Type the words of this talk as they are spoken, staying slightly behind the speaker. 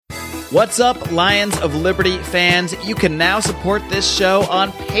What's up, Lions of Liberty fans? You can now support this show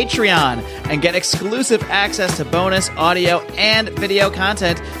on Patreon and get exclusive access to bonus audio and video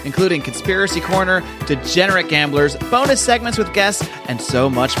content, including Conspiracy Corner, Degenerate Gamblers, bonus segments with guests, and so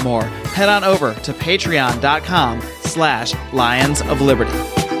much more. Head on over to patreon.com/Lions of Liberty.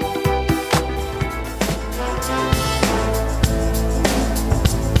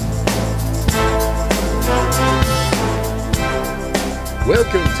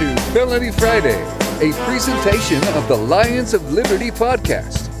 Welcome to Felony Friday, a presentation of the Lions of Liberty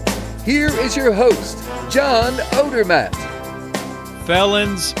podcast. Here is your host, John Odermatt.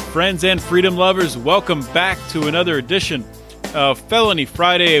 Felons, friends, and freedom lovers, welcome back to another edition of Felony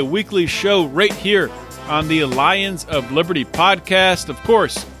Friday, a weekly show right here on the Lions of Liberty podcast. Of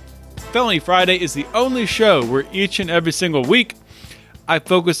course, Felony Friday is the only show where each and every single week I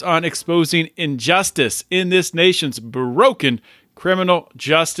focus on exposing injustice in this nation's broken criminal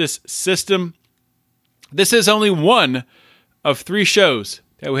justice system. This is only one of three shows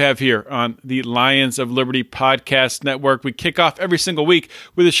that we have here on the Lions of Liberty podcast network. We kick off every single week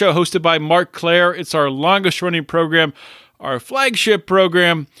with a show hosted by Marc Clair. It's our longest running program, our flagship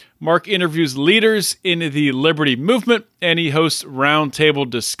program. Marc interviews leaders in the liberty movement, and he hosts roundtable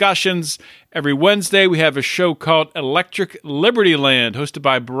discussions. Every Wednesday, we have a show called Electric Liberty Land, hosted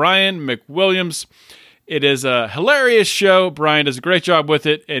by Brian McWilliams. It is a hilarious show. Brian does a great job with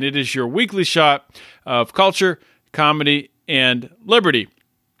it, and it is your weekly shot of culture, comedy, and liberty.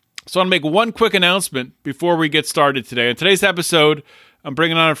 So I want to make one quick announcement before we get started today. In today's episode, I'm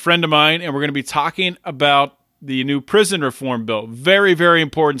bringing on a friend of mine, and we're going to be talking about the new prison reform bill. Very, very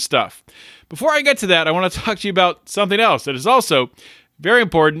important stuff. Before I get to that, I want to talk to you about something else that is also very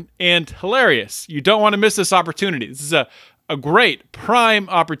important and hilarious. You don't want to miss this opportunity. This is a great prime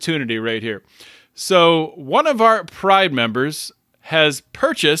opportunity right here. So one of our Pride members has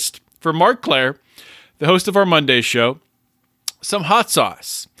purchased for Marc Clair, the host of our Monday show, some hot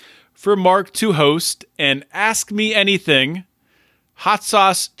sauce for Marc to host an Ask Me Anything hot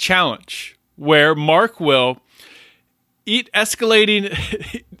sauce challenge, where Marc will eat escalating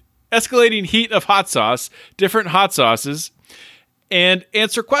heat of hot sauce, different hot sauces, and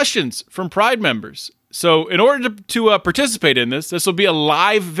answer questions from Pride members. So in order to participate in this will be a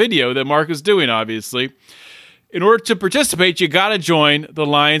live video that Marc is doing, obviously. In order to participate, you got to join the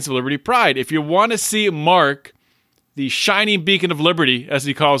Lions of Liberty Pride. If you want to see Marc, the shining beacon of liberty, as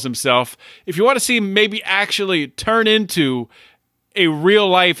he calls himself, if you want to see him maybe actually turn into a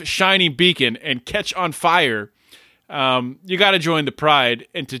real-life shining beacon and catch on fire, you got to join the Pride.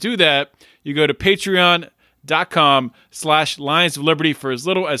 And to do that, you go to patreon.com/Lions of Liberty for as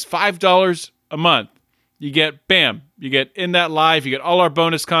little as $5 a month. You get in that live, you get all our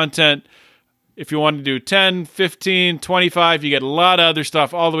bonus content. If you want to do 10, 15, 25, you get a lot of other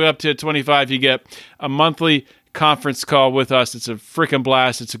stuff, all the way up to 25. You get a monthly conference call with us. It's a freaking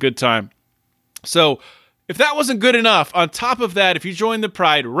blast. It's a good time. So if that wasn't good enough, on top of that, if you join the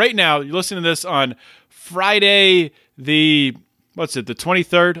Pride right now, you're listening to this on Friday, the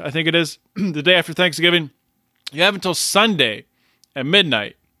 23rd, I think it is, the day after Thanksgiving. You have until Sunday at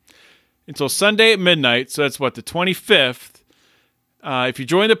midnight. So that's the 25th. If you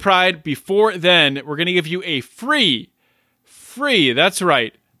join the Pride before then, we're going to give you a free, that's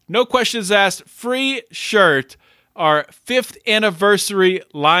right, no questions asked, free shirt, our 5th anniversary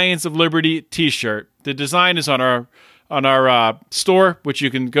Lions of Liberty t-shirt. The design is on our store, which you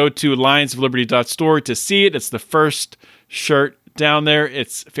can go to lionsofliberty.store to see it. It's the first shirt down there.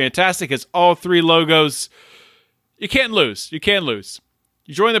 It's fantastic. It's all three logos. You can't lose.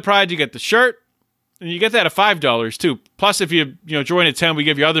 You join the Pride, you get the shirt, and you get that at $5 too. Plus, if you join at 10, we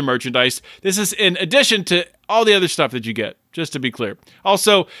give you other merchandise. This is in addition to all the other stuff that you get, just to be clear.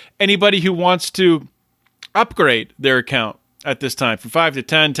 Also, anybody who wants to upgrade their account at this time from 5 to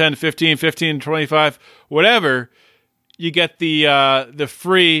 10, 10 to 15, 15 to 25, whatever, you get the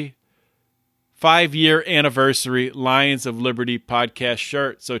free 5-year anniversary Lions of Liberty podcast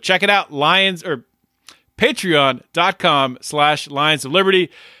shirt. So check it out, patreon.com/Lions of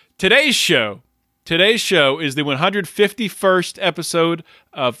Liberty. Today's show is the 151st episode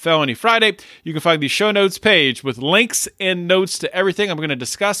of Felony Friday. You can find the show notes page with links and notes to everything I'm going to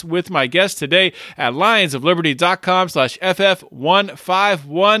discuss with my guest today at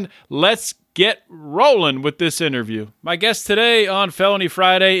lionsofliberty.com/FF151. Let's get rolling with this interview. My guest today on Felony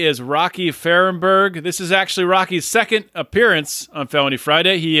Friday is Rocky Farenberg. This is actually Rocky's second appearance on Felony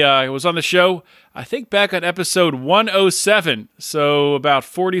Friday. He was on the show, I think, back on episode 107, so about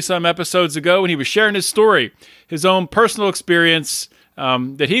 40-some episodes ago, when he was sharing his story, his own personal experience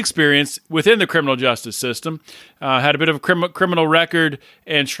that he experienced within the criminal justice system. Had a bit of a criminal record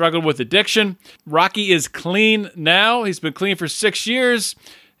and struggled with addiction. Rocky is clean now. He's been clean for 6 years.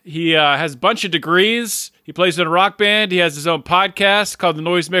 He has a bunch of degrees. He plays in a rock band. He has his own podcast called the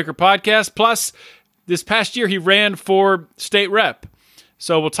Noisemaker Podcast. Plus, this past year, he ran for state rep.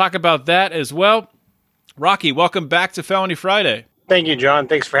 So we'll talk about that as well. Rocky, welcome back to Felony Friday. Thank you, John.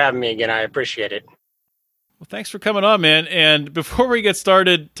 Thanks for having me again. I appreciate it. Well, thanks for coming on, man. And before we get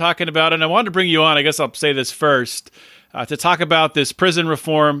started talking about it, and I wanted to bring you on, I guess I'll say this first, to talk about this prison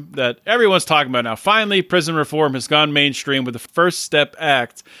reform that everyone's talking about now. Finally, prison reform has gone mainstream with the First Step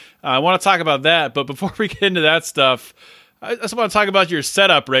Act. I want to talk about that, but before we get into that stuff, I just want to talk about your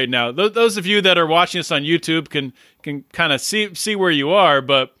setup right now. Those of you that are watching us on YouTube can kind of see where you are,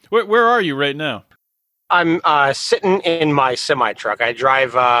 but where are you right now? I'm sitting in my semi truck. I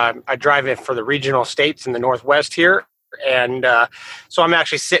drive it for the regional states in the Northwest here, and so I'm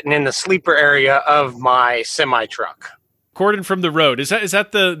actually sitting in the sleeper area of my semi truck. Recording from the road. Is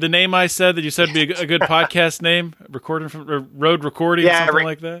that the name I said that you said would be a good podcast name? Recording from road recording, something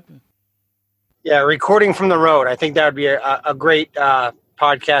like that. Yeah, recording from the road. I think that would be a great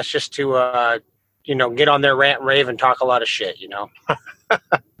podcast just to get on there, rant and rave, and talk a lot of shit.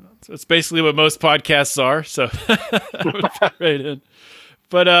 So it's basically what most podcasts are. So I would fit right in.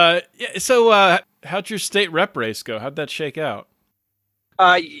 But how'd your state rep race go? How'd that shake out?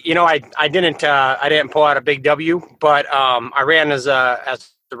 I didn't pull out a big W, but I ran as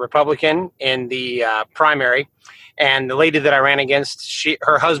the Republican in the primary, and the lady that I ran against,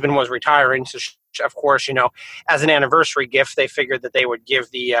 her husband was retiring, so she, of course, as an anniversary gift, they figured that they would give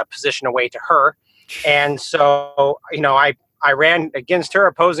the position away to her, and so I ran against her,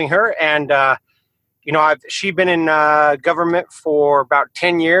 opposing her, and she'd been in government for about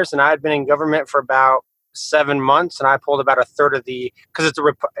 10 years, and I had been in government for about 7 months, and I pulled about a third of because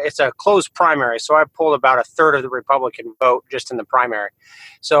it's a closed primary, so I pulled about a third of the Republican vote just in the primary.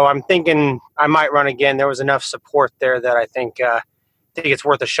 So I'm thinking I might run again. There was enough support there that I think it's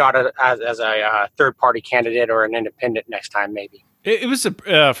worth a shot as a third-party candidate or an independent next time, maybe. It was,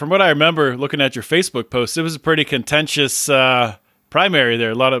 from what I remember looking at your Facebook post, it was a pretty contentious primary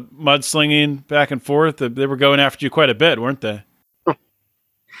there. A lot of mudslinging back and forth. They were going after you quite a bit, weren't they?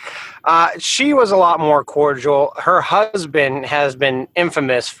 She was a lot more cordial. Her husband has been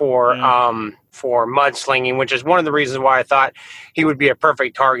infamous for mudslinging, which is one of the reasons why I thought he would be a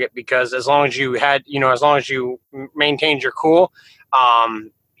perfect target, because as long as you maintained your cool,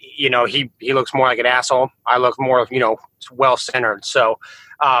 he looks more like an asshole. I look more, well-centered. So,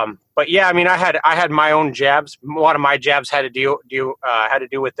 but yeah, I mean, I had my own jabs. A lot of my jabs had to do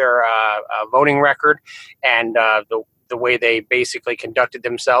with their voting record and the way they basically conducted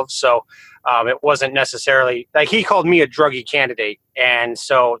themselves. So it wasn't necessarily like he called me a druggy candidate. And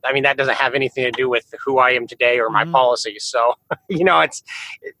so, I mean, that doesn't have anything to do with who I am today or my policies. So, it's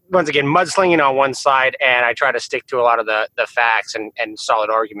once again, mudslinging on one side, and I try to stick to a lot of the facts and solid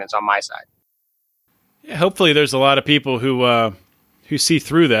arguments on my side. Yeah, hopefully there's a lot of people who see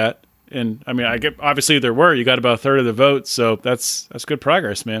through that. And I mean, obviously you got about a third of the vote. So that's good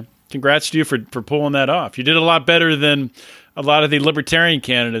progress, man. Congrats to you for pulling that off. You did a lot better than a lot of the libertarian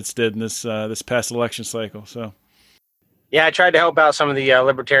candidates did in this past election cycle. So, yeah, I tried to help out some of the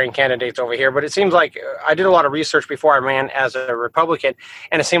libertarian candidates over here, but it seems like I did a lot of research before I ran as a Republican,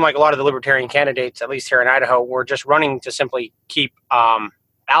 and it seemed like a lot of the libertarian candidates, at least here in Idaho, were just running to simply keep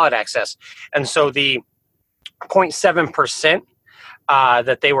ballot access. And so the 0.7%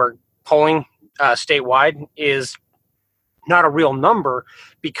 that they were polling statewide is not a real number,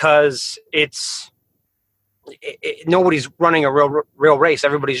 because nobody's running a real race.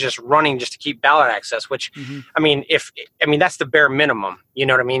 Everybody's just running just to keep ballot access, which I mean, that's the bare minimum, you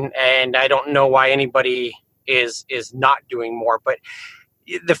know what I mean? And I don't know why anybody is not doing more, but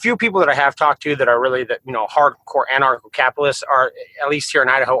the few people that I have talked to that are really hardcore anarcho-capitalists are, at least here in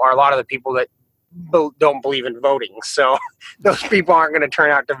Idaho, are a lot of the people that don't believe in voting. So those people aren't going to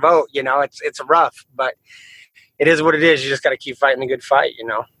turn out to vote. It's rough, but it is what it is. You just got to keep fighting the good fight,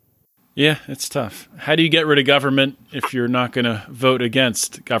 Yeah, it's tough. How do you get rid of government if you're not going to vote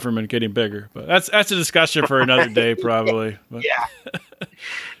against government getting bigger? But that's a discussion for another day, probably. But. Yeah.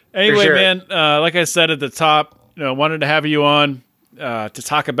 Anyway, sure. man, like I said at the top, wanted to have you on to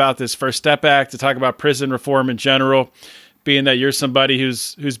talk about this First Step Act, to talk about prison reform in general, being that you're somebody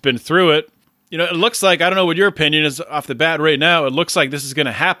who's been through it. It looks like, I don't know what your opinion is off the bat right now, it looks like this is going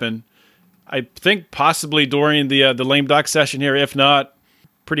to happen. I think possibly during the lame duck session here, if not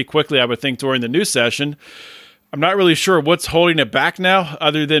pretty quickly, I would think during the new session. I'm not really sure what's holding it back now,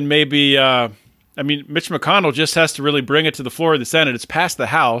 other than maybe I mean, Mitch McConnell just has to really bring it to the floor of the Senate. It's passed the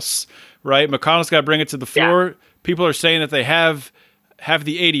House, right? McConnell's got to bring it to the floor. Yeah. People are saying that they have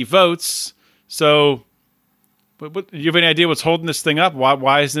the 80 votes. So, do you have any idea what's holding this thing up?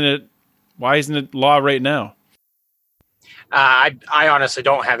 Why isn't it law right now? I honestly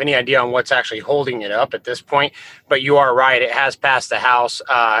don't have any idea on what's actually holding it up at this point, but you are right. It has passed the House,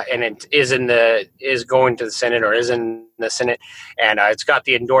 and it is going to the Senate, or is in the Senate, and it's got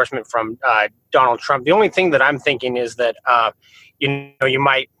the endorsement from Donald Trump. The only thing that I'm thinking is that you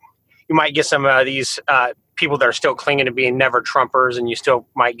might get some of these people that are still clinging to being never Trumpers, and you still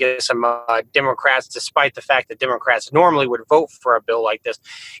might get some Democrats, despite the fact that Democrats normally would vote for a bill like this.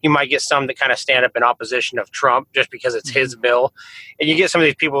 You might get some that kind of stand up in opposition of Trump just because it's his bill. And you get some of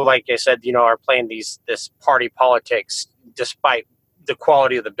these people, like I said, are playing this party politics despite the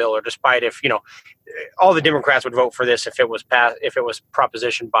quality of the bill, or despite if, all the Democrats would vote for this if it was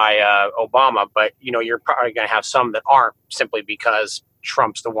propositioned by Obama. But, you're probably going to have some that aren't, simply because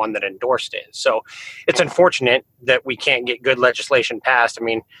Trump's the one that endorsed it. So it's unfortunate that we can't get good legislation passed. I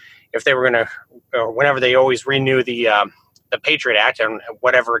mean, if they were going to, whenever they always renew the Patriot Act, and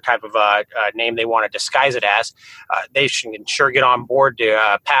whatever type of name they want to disguise it as, they should sure get on board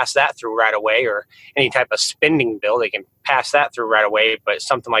to pass that through right away, or any type of spending bill, they can pass that through right away. But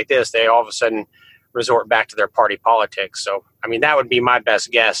something like this, they all of a sudden resort back to their party politics. So, I mean, that would be my best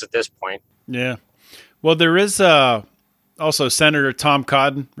guess at this point. Yeah. Well, there is also Senator Tom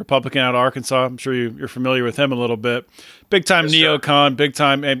Cotton, Republican out of Arkansas. I'm sure you're familiar with him a little bit. Big-time neocon,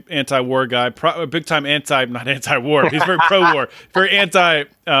 big-time anti-war guy, big-time not anti-war. He's very pro-war, very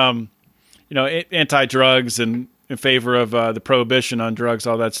anti-drugs and in favor of the prohibition on drugs,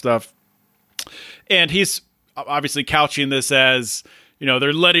 all that stuff. And he's obviously couching this as,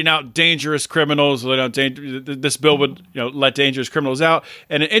 they're letting out dangerous criminals. This bill would, let dangerous criminals out.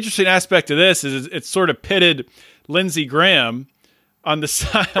 And an interesting aspect of this is it's sort of pitted Lindsey Graham on the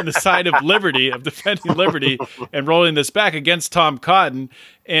side of liberty, of defending liberty, and rolling this back against Tom Cotton.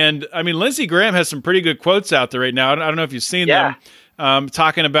 And I mean, Lindsey Graham has some pretty good quotes out there right now. I don't know if you've seen them,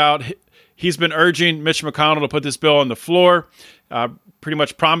 talking about he's been urging Mitch McConnell to put this bill on the floor, pretty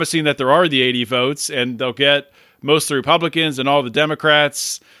much promising that there are the 80 votes and they'll get most of the Republicans and all the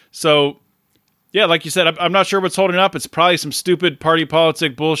Democrats. So, yeah, like you said, I'm not sure what's holding up. It's probably some stupid party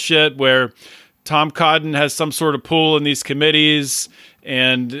politic bullshit where Tom Cotton has some sort of pull in these committees,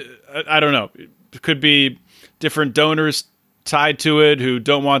 and I don't know. It could be different donors tied to it who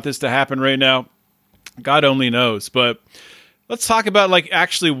don't want this to happen right now. God only knows. But let's talk about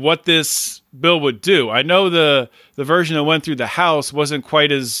actually what this bill would do. I know the version that went through the House wasn't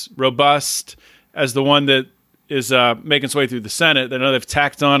quite as robust as the one that is making its way through the Senate. I know they've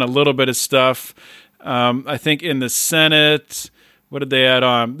tacked on a little bit of stuff. I think in the Senate, what did they add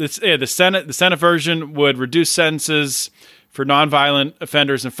on? The Senate version would reduce sentences for nonviolent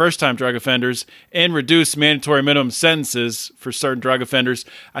offenders and first-time drug offenders, and reduce mandatory minimum sentences for certain drug offenders.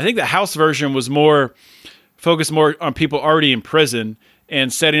 I think the House version was focused more on people already in prison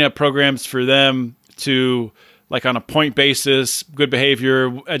and setting up programs for them to, on a point basis, good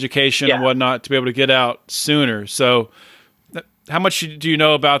behavior, education, and whatnot, to be able to get out sooner. So how much do you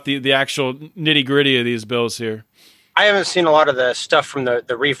know about the actual nitty-gritty of these bills here? I haven't seen a lot of the stuff from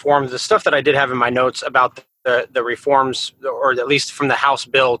the reforms. The stuff that I did have in my notes about the reforms, or at least from the House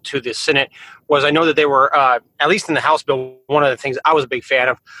bill to the Senate, was I know that they were, at least in the House bill, one of the things I was a big fan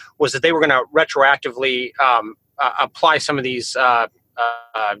of was that they were going to retroactively apply some of these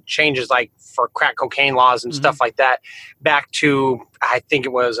changes, like for crack cocaine laws and stuff like that, back to, I think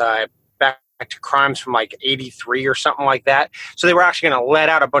it was back to crimes from 83 or something like that. So they were actually going to let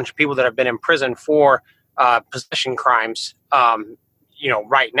out a bunch of people that have been in prison for possession crimes,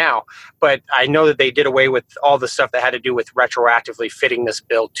 right now. But I know that they did away with all the stuff that had to do with retroactively fitting this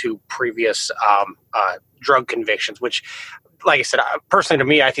bill to previous drug convictions, which, like I said, personally, to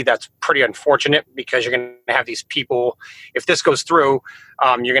me, I think that's pretty unfortunate, because you're going to have these people, if this goes through,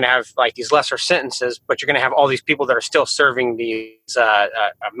 you're going to have these lesser sentences, but you're going to have all these people that are still serving these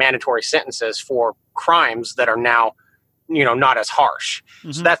mandatory sentences for crimes that are now, not as harsh.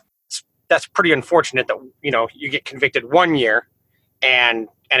 Mm-hmm. So that's pretty unfortunate that, you get convicted 1 year and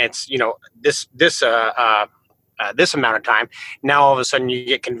it's, this amount of time. Now, all of a sudden you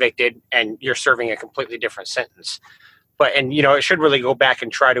get convicted and you're serving a completely different sentence. But, it should really go back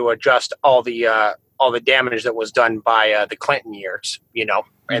and try to adjust all the damage that was done by the Clinton years,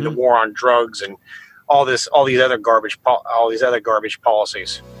 and the war on drugs and all these other garbage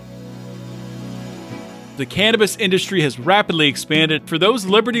policies. the cannabis industry has rapidly expanded. For those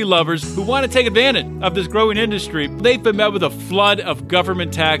liberty lovers who want to take advantage of this growing industry, they've been met with a flood of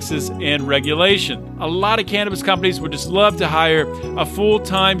government taxes and regulation. A lot of cannabis companies would just love to hire a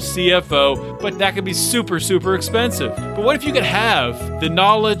full-time CFO, but that could be super, super expensive. But what if you could have the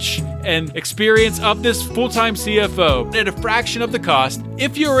knowledge and experience of this full-time CFO at a fraction of the cost?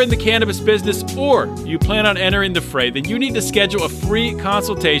 If you're in the cannabis business or you plan on entering the fray, then you need to schedule a free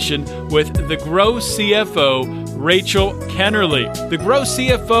consultation with the Grow CFO, Rachel Kennerly. The Grow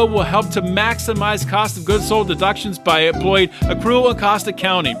CFO will help to maximize cost of goods sold deductions by employing accrual and cost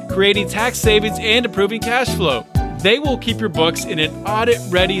accounting, creating tax savings, and improving cash flow. They will keep your books in an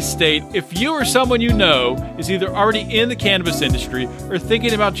audit-ready state. If you or someone you know is either already in the cannabis industry or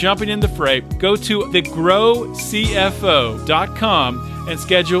thinking about jumping in the fray, go to thegrowcfo.com and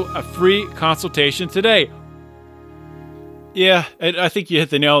schedule a free consultation today. Yeah, I think you hit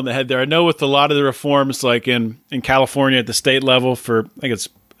the nail on the head there. I know with a lot of the reforms, like in California at the state level for, it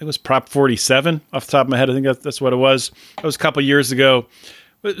was Prop 47 off the top of my head. I think that's what it was. That was a couple years ago.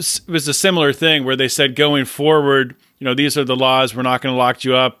 It was a similar thing where they said going forward, these are the laws. We're not going to lock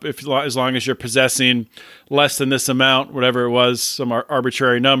you up as long as you're possessing less than this amount, whatever it was, some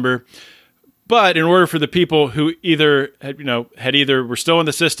arbitrary number. But in order for the people who either were still in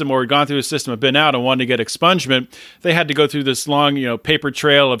the system or had gone through the system, have been out and wanted to get expungement, they had to go through this long, paper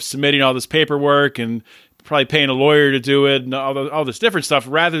trail of submitting all this paperwork and probably paying a lawyer to do it and all this different stuff,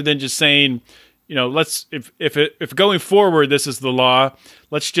 rather than just saying, if going forward this is the law,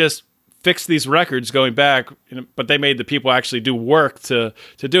 let's just fix these records going back. But they made the people actually do work to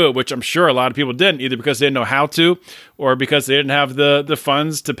do it, which I'm sure a lot of people didn't, either because they didn't know how to or because they didn't have the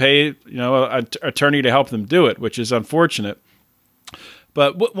funds to pay an attorney to help them do it, which is unfortunate.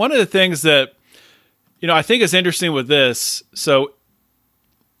 But one of the things that I think is interesting with this, so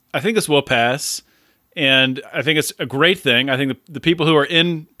I think this will pass, and I think it's a great thing. I think the people who are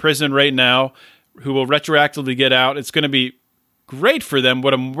in prison right now who will retroactively get out, it's going to be great for them.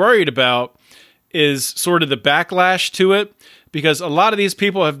 What I'm worried about is sort of the backlash to it, because a lot of these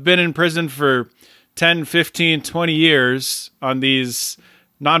people have been in prison for 10, 15, 20 years on these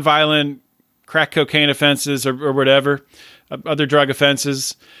nonviolent crack cocaine offenses or whatever, other drug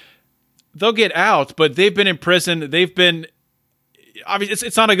offenses. They'll get out, but they've been in prison. They've been, obviously,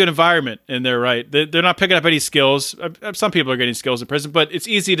 it's not a good environment in there, right? They're not picking up any skills. Some people are getting skills in prison, but it's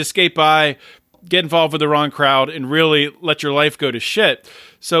easy to skate by, get involved with the wrong crowd, and really let your life go to shit.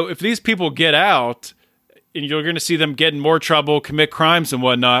 So if these people get out and you're going to see them get in more trouble, commit crimes and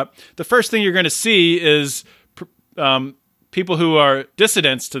whatnot, the first thing you're going to see is people who are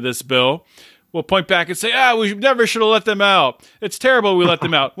dissidents to this bill will point back and say, we never should have let them out. It's terrible we let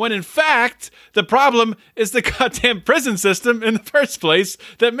them out. When in fact, the problem is the goddamn prison system in the first place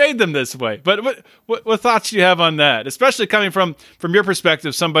that made them this way. But what thoughts do you have on that? Especially coming from your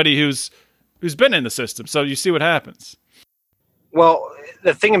perspective, somebody who's been in the system, so you see what happens. Well,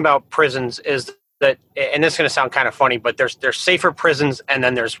 the thing about prisons is that, and this is going to sound kind of funny, but there's safer prisons, and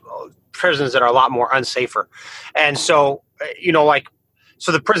then there's prisons that are a lot more unsafer. And so,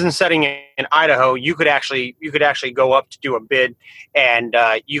 so the prison setting in Idaho, you could actually go up to do a bid, and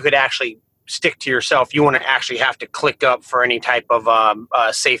you could actually stick to yourself. You wouldn't actually have to click up for any type of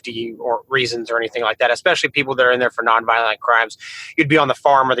safety or reasons or anything like that, especially people that are in there for nonviolent crimes. You'd be on the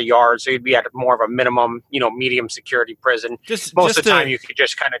farm or the yard, so you'd be at more of a minimum, medium security prison. Most of the time you could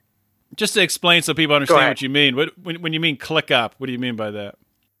just kind of... Just to explain so people understand what you mean. When you mean click up, what do you mean by that?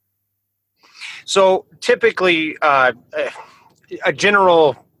 So typically a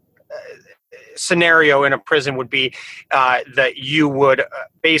general scenario in a prison would be that you would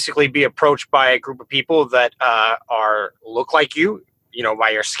basically be approached by a group of people that look like you, by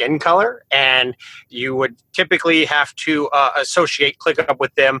your skin color, and you would typically have to click up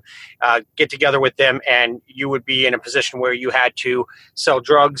with them, get together with them, and you would be in a position where you had to sell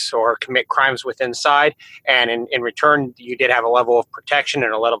drugs or commit crimes with inside, and in return you did have a level of protection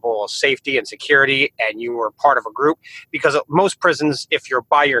and a level of safety and security, and you were part of a group. Because most prisons, if you're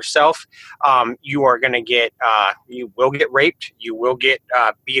by yourself, you are going to you will get raped, you will get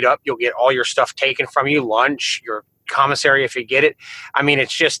beat up, you'll get all your stuff taken from you, lunch, your commissary if you get it. I mean,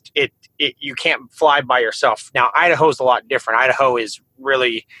 it's just you can't fly by yourself. Now, Idaho's a lot different. Idaho is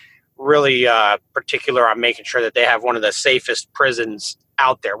really, really particular on making sure that they have one of the safest prisons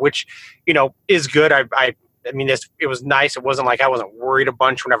out there, which is good. I mean, it was nice. It wasn't like I wasn't worried a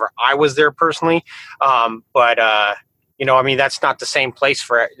bunch whenever I was there personally, but I mean, that's not the same place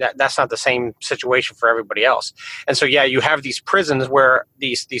for that's not the same situation for everybody else. And so, yeah, you have these prisons where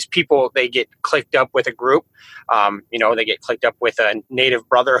these people, they get clicked up with a group. They get clicked up with a Native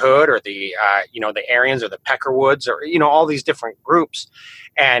Brotherhood or the Aryans or the Peckerwoods or, all these different groups.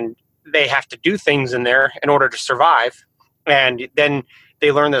 And they have to do things in there in order to survive. And then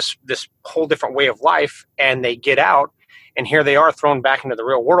they learn this whole different way of life, and they get out. And here they are thrown back into the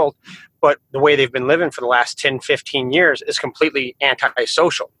real world. But the way they've been living for the last 10, 15 years is completely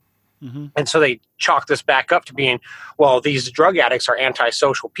antisocial. Mm-hmm. And so they chalk this back up to being, well, these drug addicts are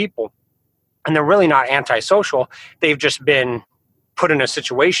antisocial people. And they're really not antisocial. They've just been put in a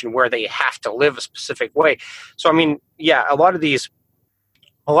situation where they have to live a specific way. So, I mean, yeah, a lot of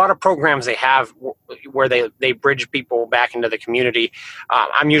programs they have where they bridge people back into the community.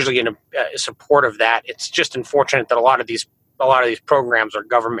 I'm usually in support of that. It's just unfortunate that a lot of these programs are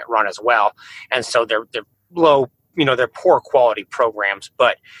government run as well, and so they're low, they're poor quality programs.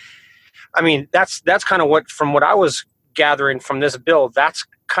 But I mean, that's kind of from what I was gathering from this bill, that's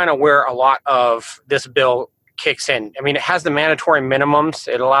kind of where a lot of this bill kicks in. I mean, it has the mandatory minimums.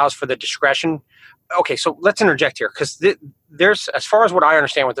 It allows for the discretion. Okay, so let's interject here, because there's, as far as what I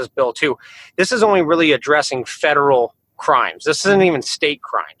understand with this bill too, this is only really addressing federal crimes. This isn't even state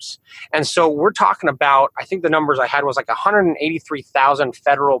crimes. And so we're talking about, I think the numbers I had was like 183,000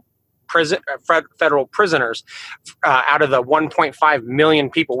 federal prisoners out of the 1.5 million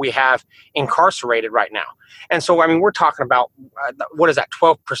people we have incarcerated right now. And so, I mean, we're talking about, what is that,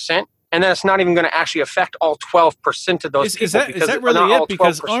 12%? And then it's not even going to actually affect all 12% of those people. Is that really it?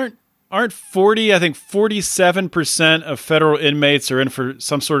 Because aren't 47% of federal inmates are in for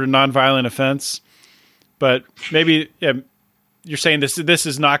some sort of nonviolent offense? But maybe you're saying this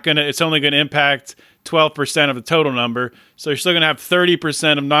is not going to, it's only going to impact 12% of the total number. So you're still going to have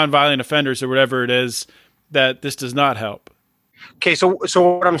 30% of nonviolent offenders or whatever it is that this does not help. Okay, so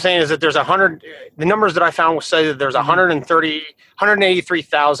what I'm saying is that there's the numbers that I found say that there's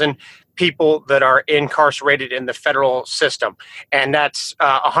 183,000 people that are incarcerated in the federal system, and that's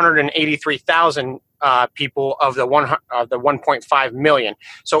 183,000 people of the 1.5 million.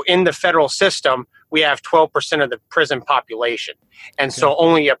 So in the federal system, we have 12% of the prison population, and so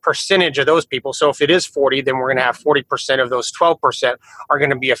only a percentage of those people. So if it is 40, then we're going to have 40% of those 12% are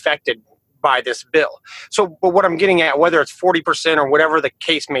going to be affected by this bill. So, but what I'm getting at, whether it's 40% or whatever the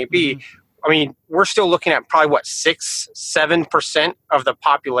case may be, I mean, we're still looking at probably 6-7% of the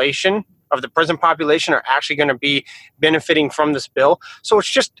population, of the prison population, are actually going to be benefiting from this bill. So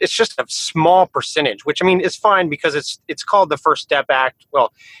it's just a small percentage, which, I mean, is fine because it's called the First Step Act.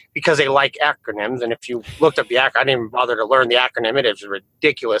 Well, because they like acronyms, and if you looked up the acronym, I didn't even bother to learn the acronym. It is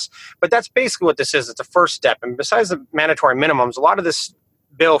ridiculous, but that's basically what this is. It's a first step, and besides the mandatory minimums, a lot of this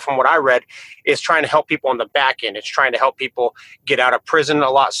bill, from what I read, is trying to help people on the back end. It's trying to help people get out of prison a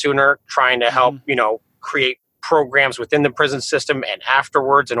lot sooner, trying to help, create programs within the prison system and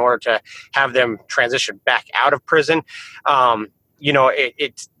afterwards in order to have them transition back out of prison.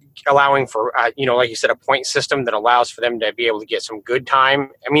 It's allowing for, like you said, a point system that allows for them to be able to get some good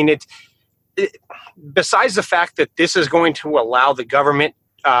time. I mean, besides the fact that this is going to allow the government,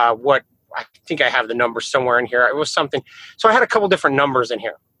 what I think I have the numbers somewhere in here. It was something. So I had a couple different numbers in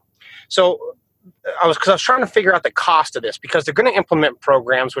here. So I was trying to figure out the cost of this, because they're going to implement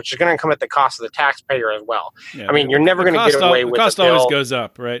programs which is going to come at the cost of the taxpayer as well. Yeah, I mean, you're never going to get away with it. The cost always goes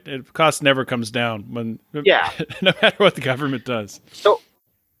up, right? The cost never comes down no matter what the government does.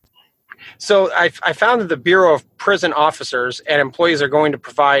 So I found that the Bureau of Prison Officers and employees are going to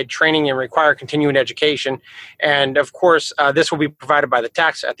provide training and require continuing education. And of course, this will be provided by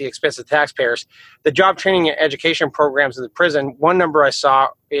at the expense of the taxpayers. The job training and education programs in the prison, one number I saw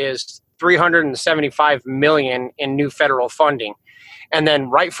is $375 million in new federal funding. And then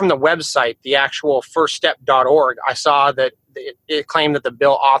right from the website, the actual firststep.org, I saw that it claimed that the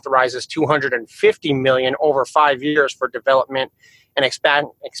bill authorizes $250 million over 5 years for development and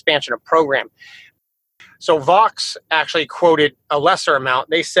expansion of program. So Vox actually quoted a lesser amount.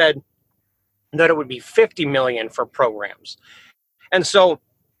 They said that it would be $50 million for programs. And so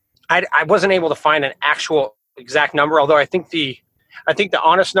I wasn't able to find an actual exact number, although I think the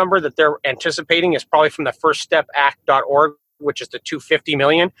honest number that they're anticipating is probably from the firststepact.org, which is the $250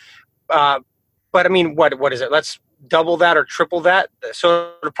 million. But I mean, what is it? Let's double that or triple that.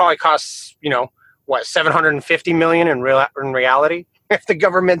 So it'll probably cost, $750 million in reality. If the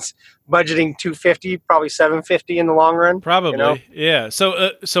government's budgeting $250, probably $750 in the long run. Probably, yeah. So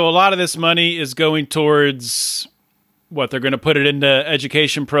a lot of this money is going towards what they're going to put it into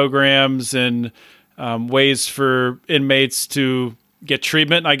education programs and ways for inmates to get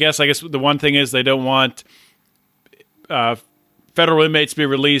treatment. I guess the one thing is they don't want federal inmates be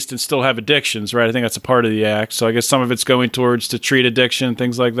released and still have addictions, right? I think that's a part of the act. So I guess some of it's going towards to treat addiction,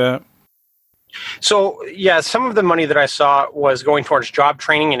 things like that. So, yeah, some of the money that I saw was going towards job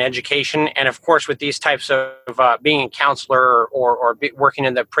training and education. And of course, with these types of being a counselor or working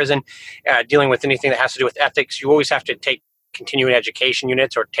in the prison, dealing with anything that has to do with ethics, you always have to take continuing education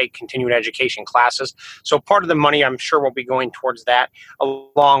units or take continuing education classes. So part of the money, I'm sure, will be going towards that,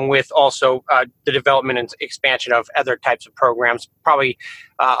 along with also the development and expansion of other types of programs, probably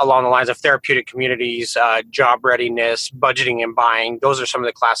along the lines of therapeutic communities, job readiness, budgeting and buying. Those are some of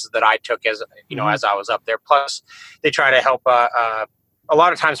the classes that I took as as I was up there. Plus, they try to help. A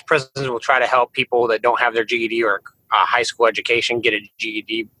lot of times, prisons will try to help people that don't have their GED or high school education get a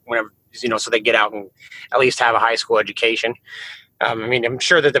GED whenever. So they get out and at least have a high school education. I'm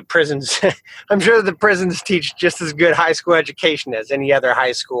sure that the prisons teach just as good high school education as any other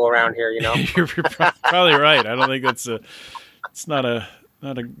high school around here. You're probably right. I don't think it's not a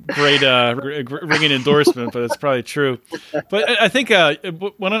great ringing endorsement, but it's probably true. But I think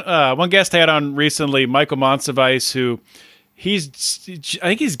one guest I had on recently, Michael Monsivice, who I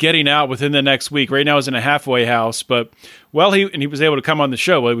think he's getting out within the next week. Right now he's in a halfway house, but he was able to come on the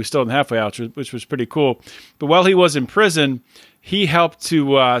show while he was still in the halfway house, which was pretty cool. But while he was in prison, he helped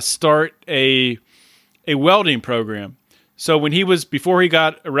to start a welding program. So before he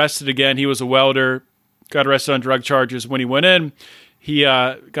got arrested again, he was a welder, got arrested on drug charges. When he went in, he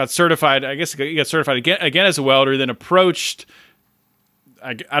got certified. I guess he got certified again as a welder, then approached,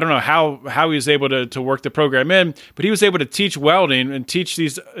 I don't know how he was able to work the program in, but he was able to teach welding and teach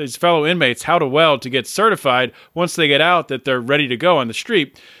his fellow inmates how to weld to get certified once they get out, that they're ready to go on the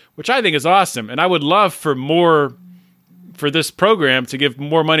street, which I think is awesome. And I would love for this program to give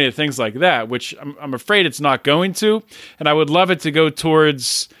more money to things like that, which I'm afraid it's not going to. And I would love it to go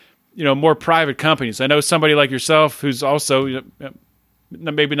towards, more private companies. I know somebody like yourself who's also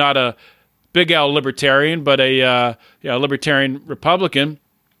maybe not a Big L libertarian, but a libertarian Republican.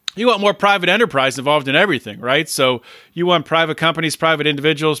 You want more private enterprise involved in everything, right? So you want private companies, private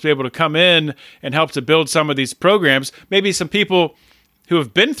individuals to be able to come in and help to build some of these programs. Maybe some people who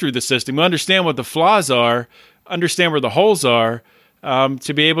have been through the system, who understand what the flaws are, understand where the holes are,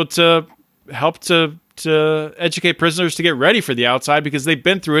 to be able to help to educate prisoners to get ready for the outside, because they've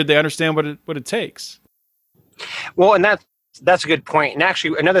been through it. They understand what it takes. Well, and that's a good point. And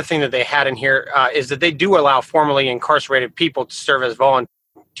actually, another thing that they had in here is that they do allow formerly incarcerated people to serve as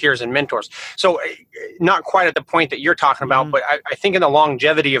volunteers and mentors. So not quite at the point that you're talking about, but I think in the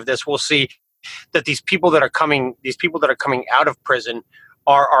longevity of this, we'll see that these people that are coming out of prison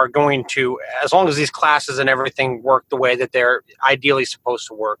are going to, as long as these classes and everything work the way that they're ideally supposed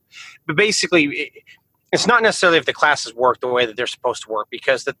to work. But basically, it's not necessarily if the classes work the way that they're supposed to work,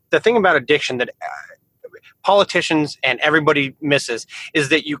 because the thing about addiction that politicians and everybody misses is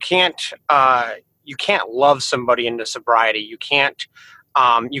that you can't love somebody into sobriety. You can't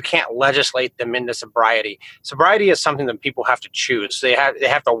legislate them into sobriety. Sobriety is something that people have to choose. They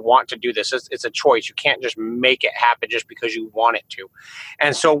have to want to do this. It's a choice. You can't just make it happen just because you want it to.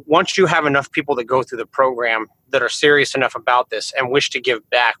 And so once you have enough people that go through the program that are serious enough about this and wish to give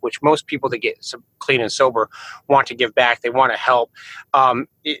back, which most people that get clean and sober want to give back, they want to help.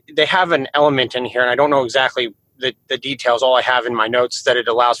 They have an element in here, and I don't know exactly the details. All I have in my notes that it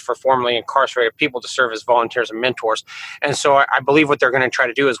allows for formerly incarcerated people to serve as volunteers and mentors. And so I believe what they're going to try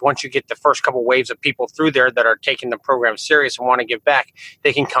to do is, once you get the first couple waves of people through there that are taking the program serious and want to give back,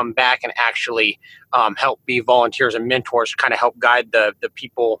 they can come back and actually help be volunteers and mentors, kind of help guide the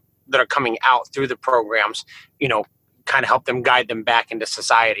people that are coming out through the programs, kind of help them guide them back into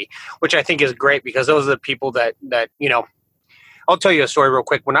society, which I think is great, because those are the people that I'll tell you a story real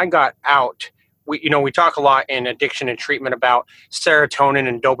quick. When I got out, we talk a lot in addiction and treatment about serotonin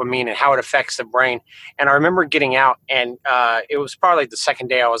and dopamine and how it affects the brain. And I remember getting out, and it was probably the second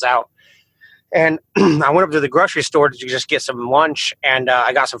day I was out. And I went up to the grocery store to just get some lunch, and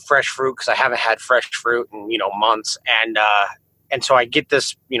I got some fresh fruit, because I haven't had fresh fruit in months. And so I get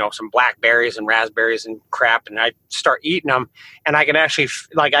this, some blackberries and raspberries and crap, and I start eating them, and I can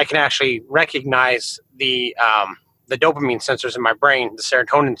actually recognize the dopamine sensors in my brain, the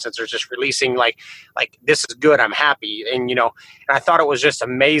serotonin sensors, just releasing like this is good, I'm happy. And I thought it was just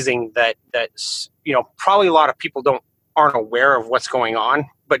amazing that probably a lot of people aren't aware of what's going on,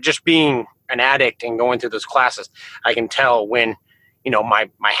 but just being an addict and going through those classes, I can tell when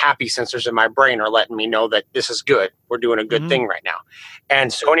my happy sensors in my brain are letting me know that this is good. We're doing a good thing right now.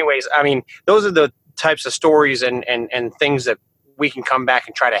 And so anyways, those are the types of stories and things that we can come back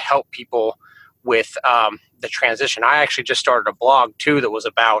and try to help people with the transition. I actually just started a blog too that was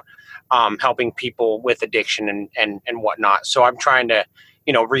about helping people with addiction and whatnot. So I'm trying to,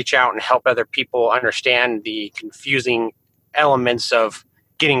 reach out and help other people understand the confusing elements of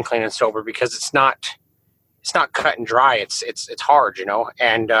getting clean and sober, because it's not cut and dry. It's hard,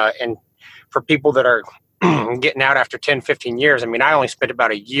 and for people that are getting out after 10, 15 years. I mean, I only spent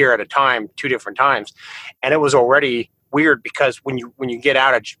about a year at a time, 2 different times. And it was already weird, because when you get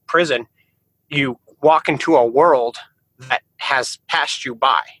out of prison, you walk into a world that has passed you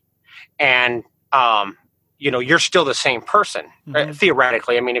by. And, you're still the same person,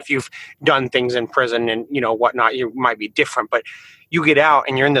 theoretically. I mean, if you've done things in prison and, whatnot, you might be different. But you get out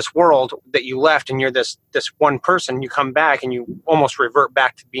and you're in this world that you left, and you're this one person. You come back and you almost revert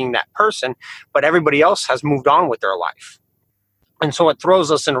back to being that person, but everybody else has moved on with their life. And so it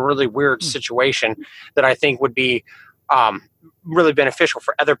throws us in a really weird situation that I think would be really beneficial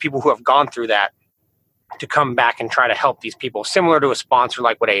for other people who have gone through that to come back and try to help these people, similar to a sponsor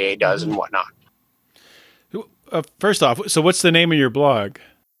like what AA does and whatnot. First off, so what's the name of your blog?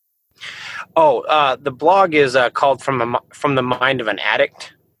 Oh, the blog is called From the Mind of an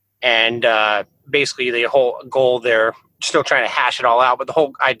Addict. And basically the whole goal there, still trying to hash it all out, but the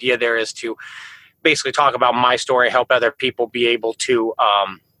whole idea there is to basically talk about my story, help other people be able to,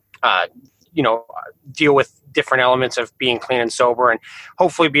 deal with different elements of being clean and sober, and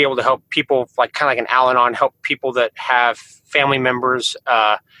hopefully be able to help people kind of like an Al-Anon, help people that have family members,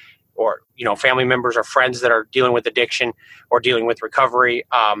 or family members or friends that are dealing with addiction or dealing with recovery,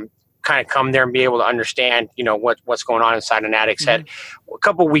 kind of come there and be able to understand, what's going on inside an addict's head. A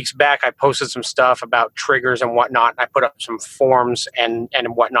couple of weeks back, I posted some stuff about triggers and whatnot. I put up some forms and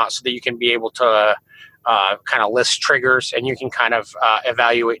whatnot so that you can be able to kind of list triggers, and you can kind of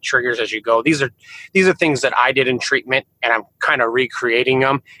evaluate triggers as you go. These are things that I did in treatment, and I'm kind of recreating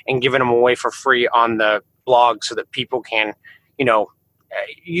them and giving them away for free on the blog so that people can,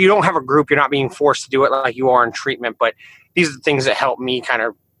 you don't have a group, you're not being forced to do it like you are in treatment, but these are the things that help me kind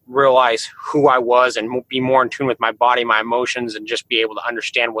of realize who I was and be more in tune with my body, my emotions, and just be able to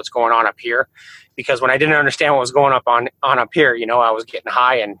understand what's going on up here. Because when I didn't understand what was going on up here, I was getting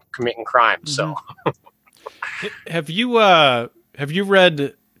high and committing crime. So have you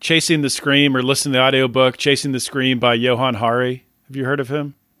read Chasing the Scream or listened to the audiobook Chasing the Scream by Johann Hari? Have you heard of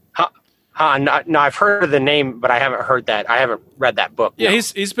him? No, I've heard of the name, but I haven't heard that. I haven't read that book. Yeah, no.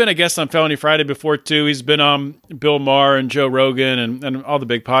 He's been a guest on Felony Friday before too. He's been on Bill Maher and Joe Rogan and all the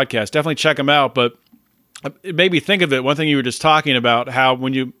big podcasts. Definitely check him out. But it made me think of it. One thing you were just talking about, how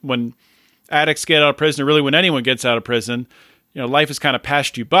when addicts get out of prison, or really when anyone gets out of prison, life has kind of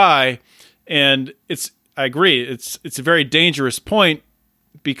passed you by, and I agree. It's a very dangerous point,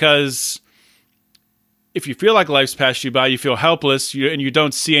 because if you feel like life's passed you by, you feel helpless, and you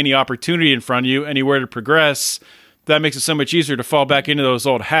don't see any opportunity in front of you, anywhere to progress, that makes it so much easier to fall back into those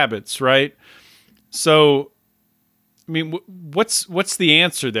old habits, right? So, I mean, what's the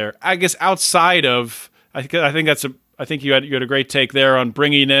answer there? I guess outside of, I think you had a great take there on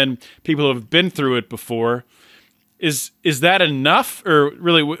bringing in people who have been through it before. Is that enough, or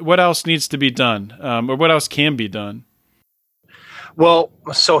really what else needs to be done, or what else can be done? Well,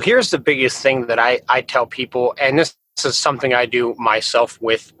 so here's the biggest thing that I tell people, and this is something I do myself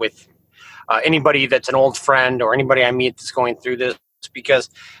with anybody that's an old friend or anybody I meet that's going through this, because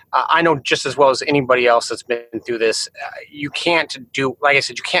I know just as well as anybody else that's been through this, you can't do, like I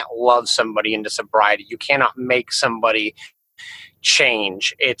said, you can't love somebody into sobriety. You cannot make somebody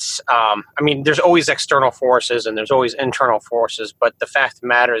change. It's, there's always external forces and there's always internal forces, but the fact of the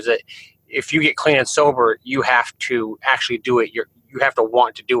matter is that if you get clean and sober, you have to actually do it. You have to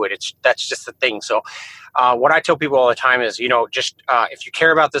want to do it. That's just the thing. So what I tell people all the time is, just if you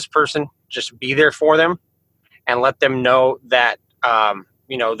care about this person, just be there for them and let them know that,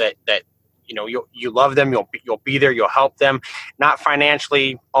 you love them, you'll be there, you'll help them, not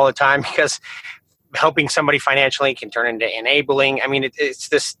financially all the time, because helping somebody financially can turn into enabling. I mean,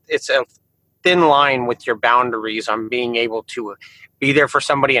 it's a thin line with your boundaries on being able to be there for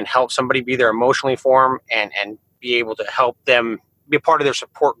somebody and help somebody, be there emotionally for them, and be able to help them be a part of their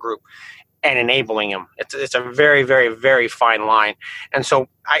support group and enabling them. It's a very, very, very fine line. And so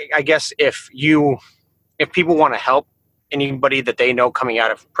I guess if people want to help anybody that they know coming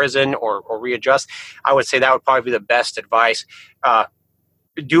out of prison or readjust, I would say that would probably be the best advice.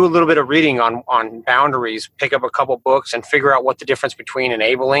 Do a little bit of reading on boundaries, pick up a couple books and figure out what the difference between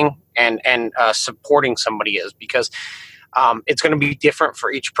enabling and supporting somebody is, because it's going to be different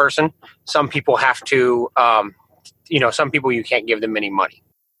for each person. Some people have to, some people you can't give them any money.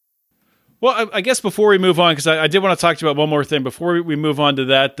 Well, I guess before we move on, because I did want to talk to you about one more thing before we move on to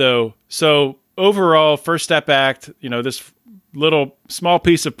that, though. So overall, First Step Act, this little small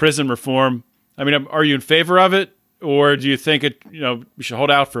piece of prison reform. I mean, are you in favor of it, or do you think we should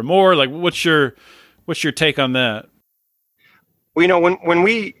hold out for more? Like, what's your take on that? Well, when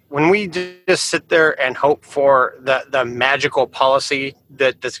we just sit there and hope for the magical policy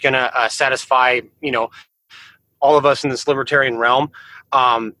that's going to satisfy all of us in this libertarian realm,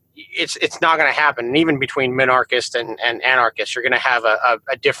 it's not going to happen. And even between minarchists and anarchists, you're going to have a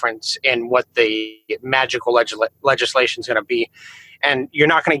difference in what the magical legislation is going to be, and you're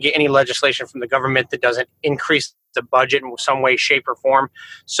not going to get any legislation from the government that doesn't increase the budget in some way, shape, or form.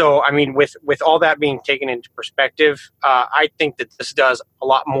 So, I mean, with all that being taken into perspective, I think that this does a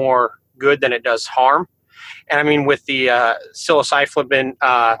lot more good than it does harm. And I mean, with the psilocybin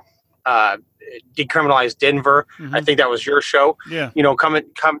decriminalized Denver, I think that was your show. Yeah.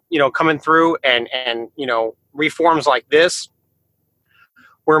 Coming through and reforms like this,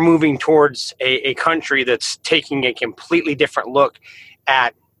 we're moving towards a country that's taking a completely different look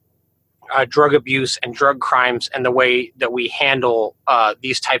at drug abuse and drug crimes and the way that we handle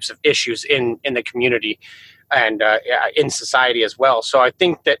these types of issues in the community and in society as well. So I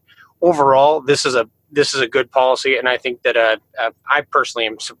think that overall, this is a good policy, and I think that I personally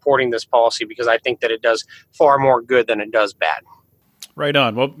am supporting this policy because I think that it does far more good than it does bad. Right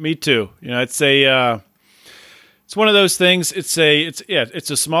on. Well, me too. It's it's one of those things. It's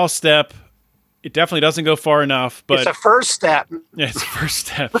a small step. It definitely doesn't go far enough, but it's a first step. Yeah, it's a first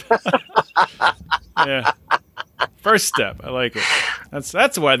step. Yeah, first step. I like it.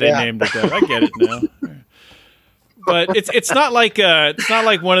 That's why they named it that. I get it now. But it's not like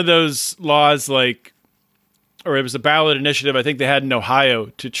one of those laws or it was a ballot initiative I think they had in Ohio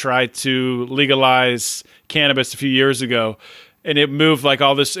to try to legalize cannabis a few years ago, and it moved like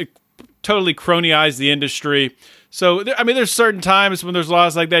all this. It totally cronyized the industry. So, I mean, there's certain times when there's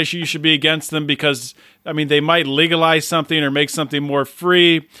laws like that, you should be against them because, I mean, they might legalize something or make something more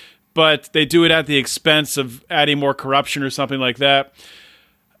free, but they do it at the expense of adding more corruption or something like that.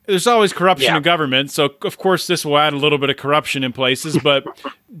 There's always corruption in government, so of course this will add a little bit of corruption in places, but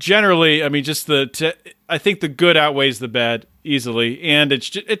generally, I mean, just I think the good outweighs the bad easily, and it's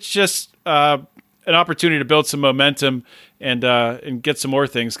just an opportunity to build some momentum and get some more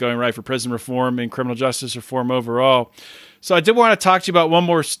things going right for prison reform and criminal justice reform overall. So I did want to talk to you about one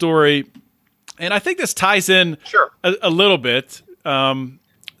more story, and I think this ties in a little bit.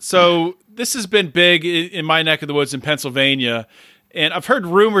 So this has been big in my neck of the woods in Pennsylvania, and I've heard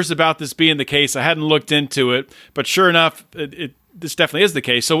rumors about this being the case. I hadn't looked into it, but sure enough, this definitely is the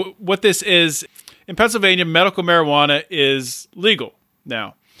case. So what this is, in Pennsylvania, medical marijuana is legal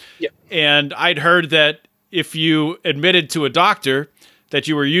now. Yep. And I'd heard that if you admitted to a doctor that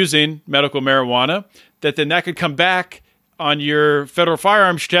you were using medical marijuana, then that could come back on your federal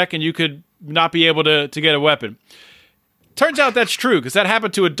firearms check and you could not be able to get a weapon. Turns out that's true because that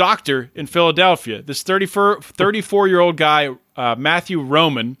happened to a doctor in Philadelphia. This 34-year-old guy, Matthew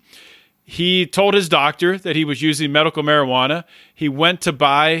Roman, he told his doctor that he was using medical marijuana. He went to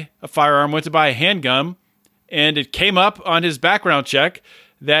buy a firearm, went to buy a handgun, and it came up on his background check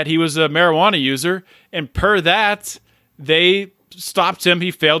that he was a marijuana user, and per that, they stopped him.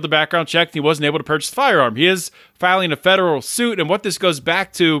 He failed the background check, and he wasn't able to purchase the firearm. He is filing a federal suit, and what this goes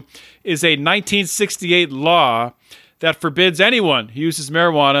back to is a 1968 law that forbids anyone who uses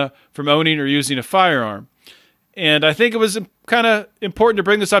marijuana from owning or using a firearm. And I think it was kind of important to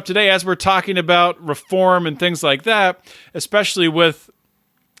bring this up today as we're talking about reform and things like that, especially with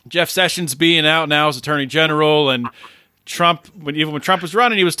Jeff Sessions being out now as Attorney General, and Trump, even when Trump was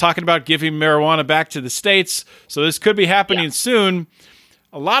running, he was talking about giving marijuana back to the states. So this could be happening soon.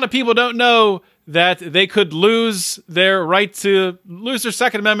 A lot of people don't know that they could lose their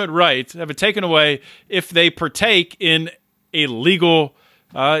Second Amendment right, have it taken away if they partake in a legal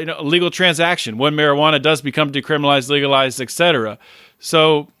transaction when marijuana does become decriminalized, legalized, etc.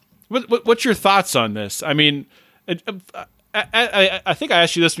 So, what's your thoughts on this? I mean, I think I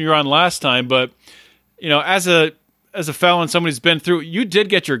asked you this when you were on last time, but as a felon, somebody who's been through, you did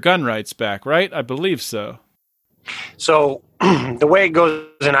get your gun rights back, right? I believe so. So the way it goes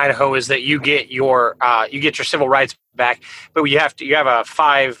in Idaho is that you get your civil rights back, but you have a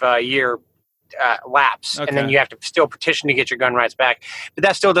 5-year lapse, and then you have to still petition to get your gun rights back. But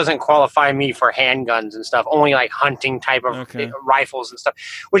that still doesn't qualify me for handguns and stuff, only like hunting type of rifles and stuff,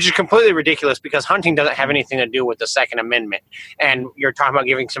 which is completely ridiculous because hunting doesn't have anything to do with the Second Amendment. And you're talking about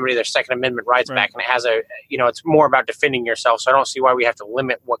giving somebody their Second Amendment rights back, and it has it's more about defending yourself. So I don't see why we have to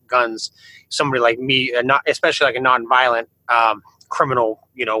limit what guns somebody like me, especially like a nonviolent criminal,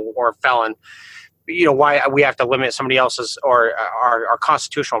 or felon, why we have to limit somebody else's or our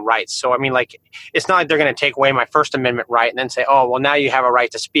constitutional rights. So, I mean, like, it's not like they're going to take away my First Amendment right and then say, oh, well, now you have a right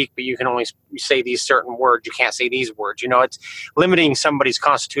to speak, but you can only say these certain words. You can't say these words. It's limiting somebody's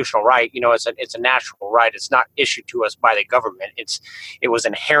constitutional right. It's a natural right. It's not issued to us by the government. It was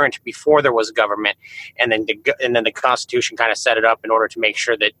inherent before there was government, and then the Constitution kind of set it up in order to make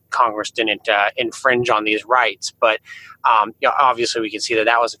sure that Congress didn't infringe on these rights. But obviously, we can see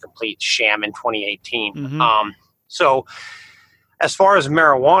that was a complete sham in 2018. Mm-hmm. So as far as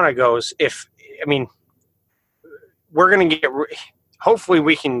marijuana goes, we're going to hopefully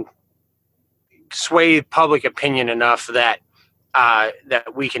we can sway public opinion enough that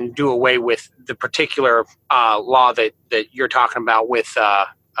we can do away with the particular law that you're talking about with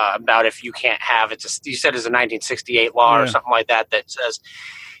about if you can't have you said it's a 1968 law or something like that says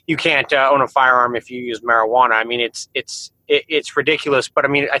you can't own a firearm if you use marijuana. I mean, it's ridiculous, but I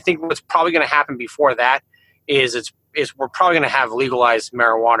mean, I think what's probably going to happen before that is we're probably going to have legalized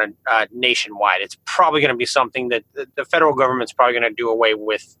marijuana nationwide. It's probably going to be something that the federal government's probably going to do away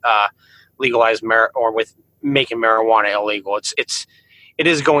with legalized or with making marijuana illegal. It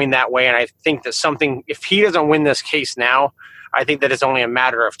is going that way, and I think that if he doesn't win this case now, I think that it's only a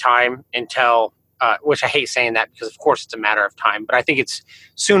matter of time until. Which I hate saying that because, of course, it's a matter of time. But I think it's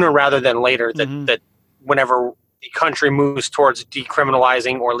sooner rather than later that whenever the country moves towards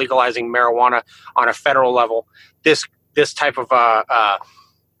decriminalizing or legalizing marijuana on a federal level, this type of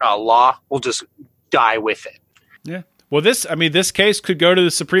law will just die with it. Yeah. Well, this case could go to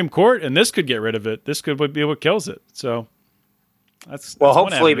the Supreme Court, and this could get rid of it. This could be what kills it. So that's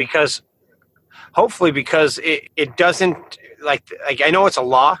hopefully because it doesn't like I know it's a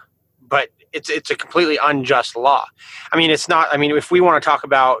law, but it's a completely unjust law. I mean, it's not. I mean, if we want to talk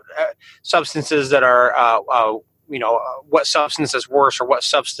about substances that are, what substance is worse or what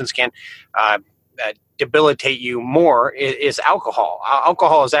substance can debilitate you more is alcohol.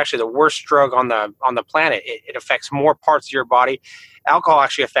 Alcohol is actually the worst drug on the planet. It affects more parts of your body. Alcohol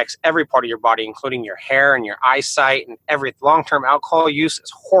actually affects every part of your body, including your hair and your eyesight and every long-term alcohol use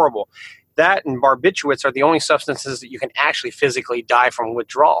is horrible. That and barbiturates are the only substances that you can actually physically die from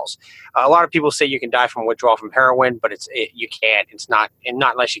withdrawals. A lot of people say you can die from withdrawal from heroin, but you can't. It's not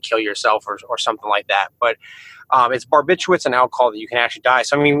unless you kill yourself or something like that. But it's barbiturates and alcohol that you can actually die.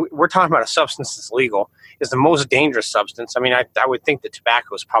 So, I mean, we're talking about a substance that's legal. It's the most dangerous substance. I mean, I would think that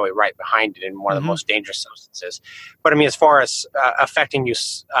tobacco is probably right behind it in one of the most dangerous substances. But, I mean, as far as affecting you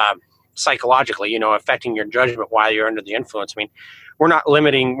psychologically, affecting your judgment while you're under the influence, I mean, we're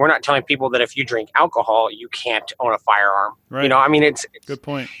not telling people that if you drink alcohol, you can't own a firearm. Right. I mean, it's good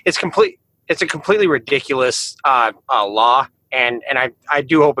point. It's a completely ridiculous law. And I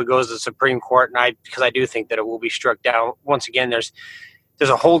do hope it goes to the Supreme Court. Because I do think that it will be struck down. Once again, there's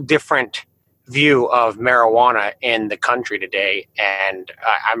a whole different view of marijuana in the country today. And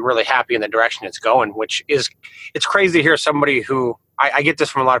I'm really happy in the direction it's going, it's crazy to hear somebody who, I get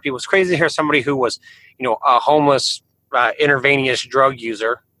this from a lot of people. It's crazy to hear somebody who was, a homeless, intravenous drug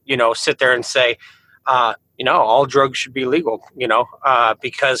user, sit there and say, all drugs should be legal,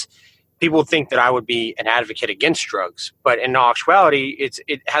 because people think that I would be an advocate against drugs. But in actuality,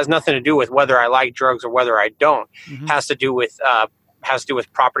 it has nothing to do with whether I like drugs or whether I don't. It has to do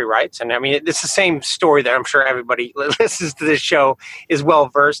with property rights. And I mean, it's the same story that I'm sure everybody listens to this show is well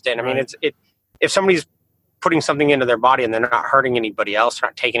versed in. I mean, if somebody's putting something into their body and they're not hurting anybody else,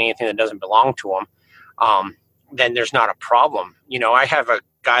 not taking anything that doesn't belong to them, then there's not a problem. I have a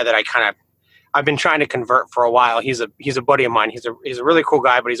guy that I've been trying to convert for a while. He's a buddy of mine. He's a really cool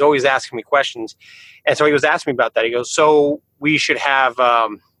guy, but he's always asking me questions. And so he was asking me about that. He goes, so we should have,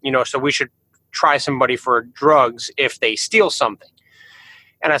 so we should try somebody for drugs if they steal something.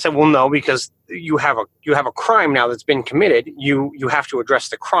 And I said, well, no, because you have a crime now that's been committed. You have to address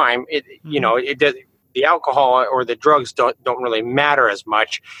the crime. The alcohol or the drugs don't really matter as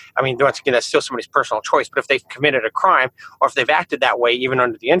much. I mean, once again, that's still somebody's personal choice. But if they've committed a crime or if they've acted that way, even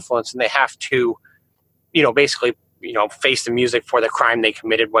under the influence, and they have to, basically, face the music for the crime they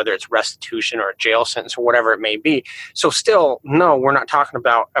committed, whether it's restitution or a jail sentence or whatever it may be. So still, no, we're not talking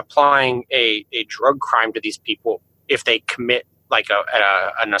about applying a drug crime to these people if they commit like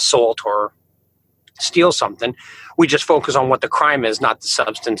an assault or steal something. We just focus on what the crime is, not the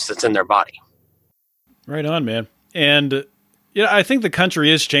substance that's in their body. Right on, man. And I think the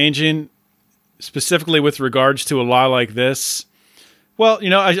country is changing, specifically with regards to a law like this. Well,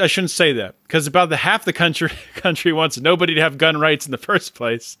 I shouldn't say that because about the half the country wants nobody to have gun rights in the first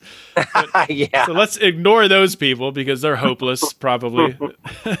place. Yeah. So let's ignore those people because they're hopeless, probably.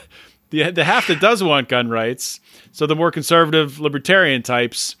 The half that does want gun rights, so the more conservative libertarian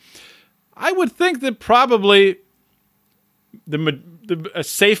types, I would think that probably a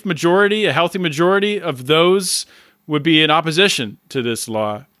safe majority, a healthy majority of those would be in opposition to this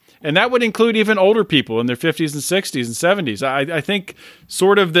law. And that would include even older people in their 50s and 60s and 70s. I think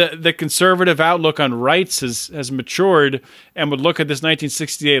sort of the conservative outlook on rights has matured and would look at this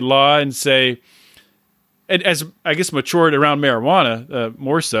 1968 law and say, as I guess matured around marijuana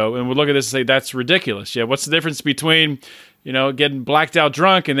more so, and would look at this and say, that's ridiculous. Yeah, what's the difference between, getting blacked out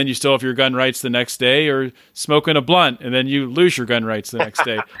drunk and then you still have your gun rights the next day, or smoking a blunt and then you lose your gun rights the next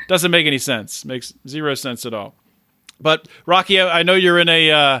day? Doesn't make any sense. Makes zero sense at all. But Rocky, I know you're in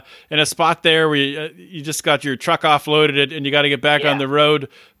a spot there where you just got your truck offloaded and you got to get back on the road.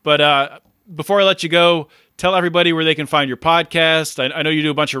 But before I let you go, tell everybody where they can find your podcast. I know you do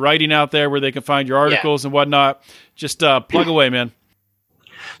a bunch of writing out there where they can find your articles and whatnot. Just plug away, man.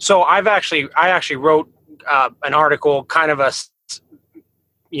 So I actually wrote an article, kind of a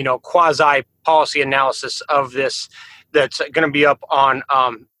quasi policy analysis of this, that's going to be up on.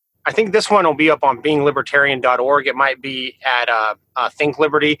 I think this one will be up on beinglibertarian.org. It might be at Think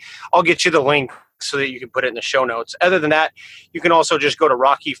Liberty. I'll get you the link so that you can put it in the show notes. Other than that, you can also just go to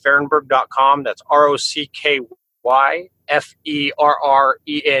rockyferrenburg.com. That's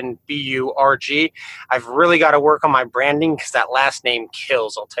ROCKYFERRENBURG. I've really got to work on my branding because that last name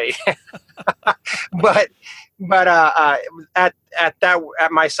kills, I'll tell you. but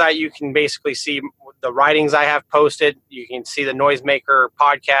at my site, you can basically see the writings I have posted. You can see the Noisemaker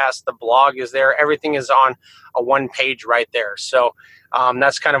podcast. The blog is there. Everything is on a one page right there. So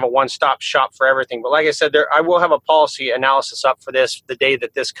that's kind of a one-stop shop for everything. But like I said, I will have a policy analysis up for this the day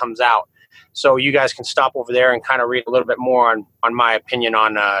that this comes out. So you guys can stop over there and kind of read a little bit more on my opinion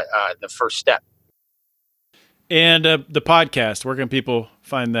on the first step. And the podcast, where can people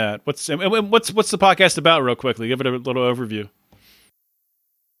find that? What's the podcast about, real quickly? Give it a little overview.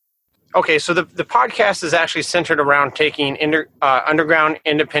 Okay, so the podcast is actually centered around taking underground,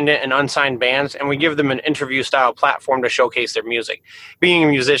 independent, and unsigned bands, and we give them an interview-style platform to showcase their music. Being a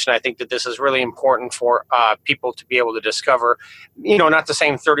musician, I think that this is really important for people to be able to discover, not the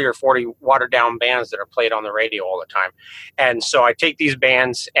same 30 or 40 watered-down bands that are played on the radio all the time. And so I take these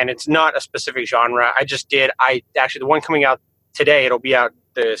bands, and it's not a specific genre. The one coming out today, it'll be out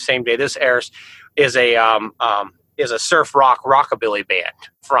the same day this airs, is a surf rock rockabilly band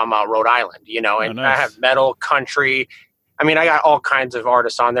from Rhode Island, and nice. I have metal, country. I mean, I got all kinds of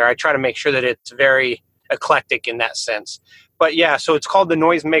artists on there. I try to make sure that it's very eclectic in that sense. But yeah, so it's called the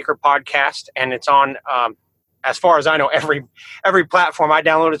Noisemaker Podcast, and it's on, as far as I know, every platform. I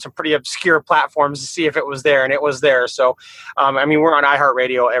downloaded some pretty obscure platforms to see if it was there, and it was there. So, we're on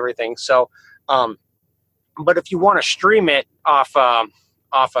iHeartRadio, everything. So, but if you want to stream it off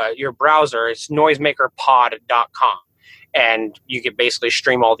your browser, it's noisemakerpod.com, and you can basically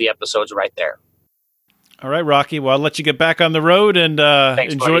stream all the episodes right there. All right, Rocky. Well, I'll let you get back on the road and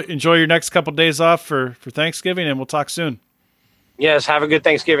Thanks, enjoy your next couple days off for Thanksgiving, and we'll talk soon. Yes, have a good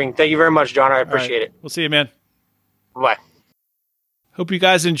Thanksgiving. Thank you very much, John. I appreciate it. We'll see you, man. Bye. Hope you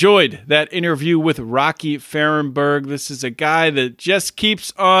guys enjoyed that interview with Rocky Ferrenburg. This is a guy that just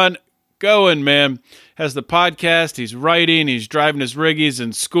keeps on going, man. Has the podcast, he's writing, he's driving his rig, he's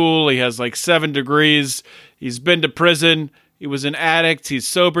in school, he has like 7 degrees, he's been to prison, he was an addict, he's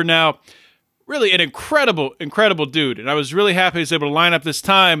sober now. Really an incredible dude. And I was really happy he was able to line up this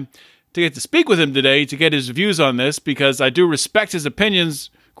time to get to speak with him today to get his views on this, because I do respect his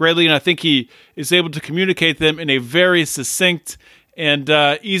opinions greatly, and I think he is able to communicate them in a very succinct and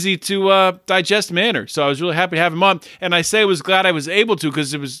easy to digest manner. So I was really happy to have him on. And I say I was glad I was able to,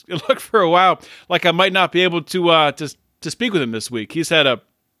 because it looked for a while like I might not be able to speak with him this week. He's had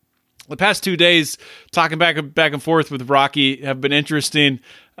the past 2 days talking back and forth with Rocky have been interesting.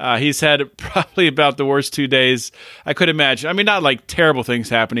 He's had probably about the worst 2 days I could imagine. I mean, not like terrible things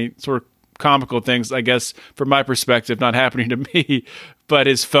happening, sort of comical things, I guess, from my perspective, not happening to me, but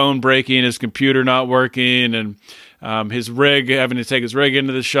his phone breaking, his computer not working, and his rig, having to take his rig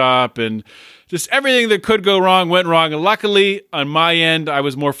into the shop, and just everything that could go wrong went wrong. And luckily, on my end, I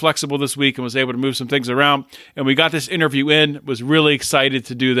was more flexible this week and was able to move some things around. And we got this interview in. Was really excited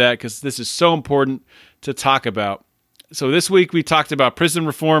to do that because this is so important to talk about. So this week we talked about prison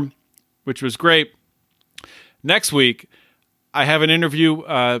reform, which was great. Next week, I have an interview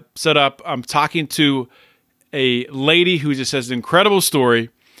set up. I'm talking to a lady who just has an incredible story.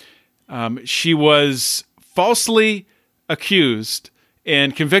 She was falsely accused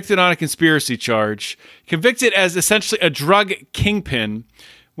and convicted on a conspiracy charge, convicted as essentially a drug kingpin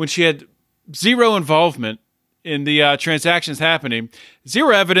when she had zero involvement in the transactions happening,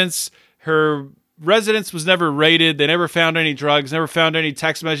 zero evidence. Her residence was never raided. They never found any drugs, never found any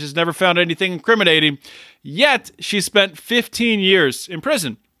text messages, never found anything incriminating. Yet she spent 15 years in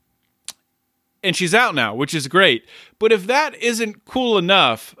prison. And she's out now, which is great. But if that isn't cool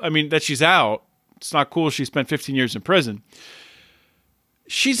enough, I mean, that she's out, it's not cool she spent 15 years in prison.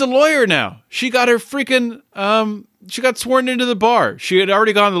 She's a lawyer now. She got her freaking, she got sworn into the bar. She had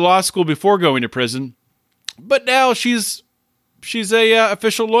already gone to law school before going to prison. But now she's a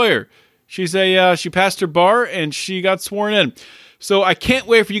official lawyer. She passed her bar and she got sworn in. So I can't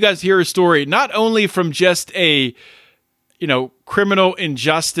wait for you guys to hear her story, not only from just a, criminal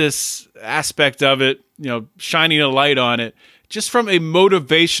injustice aspect of it, shining a light on it, just from a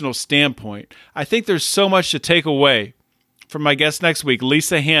motivational standpoint. I think there's so much to take away from my guest next week,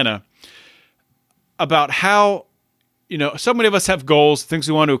 Lisa Hanna, about how, so many of us have goals, things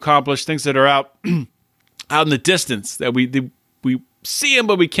we want to accomplish, things that are out in the distance that we see them,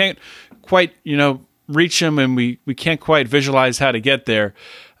 but we can't quite, reach them, and we can't quite visualize how to get there.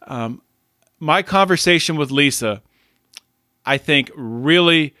 My conversation with Lisa, I think,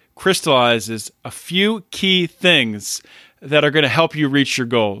 really crystallizes a few key things that are going to help you reach your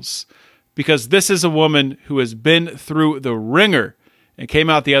goals. Because this is a woman who has been through the ringer and came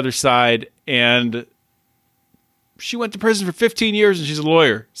out the other side, and she went to prison for 15 years and she's a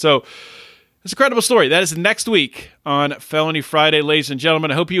lawyer. So it's a credible story. That is next week on Felony Friday, ladies and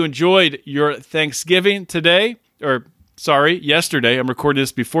gentlemen. I hope you enjoyed your Thanksgiving yesterday. I'm recording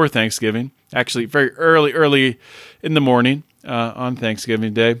this before Thanksgiving, actually very early in the morning on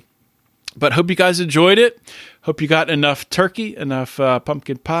Thanksgiving Day. But hope you guys enjoyed it. Hope you got enough turkey, enough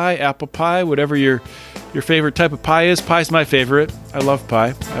pumpkin pie, apple pie, whatever your favorite type of pie is. Pie's my favorite. I love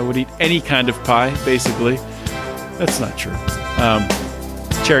pie. I would eat any kind of pie, basically. That's not true.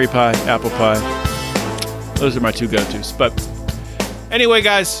 Cherry pie, apple pie. Those are my two go-tos. But anyway,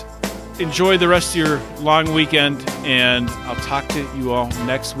 guys, enjoy the rest of your long weekend, and I'll talk to you all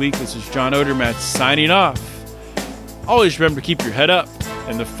next week. This is John Odermatt signing off. Always remember to keep your head up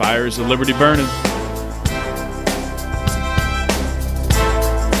and the fires of liberty burning.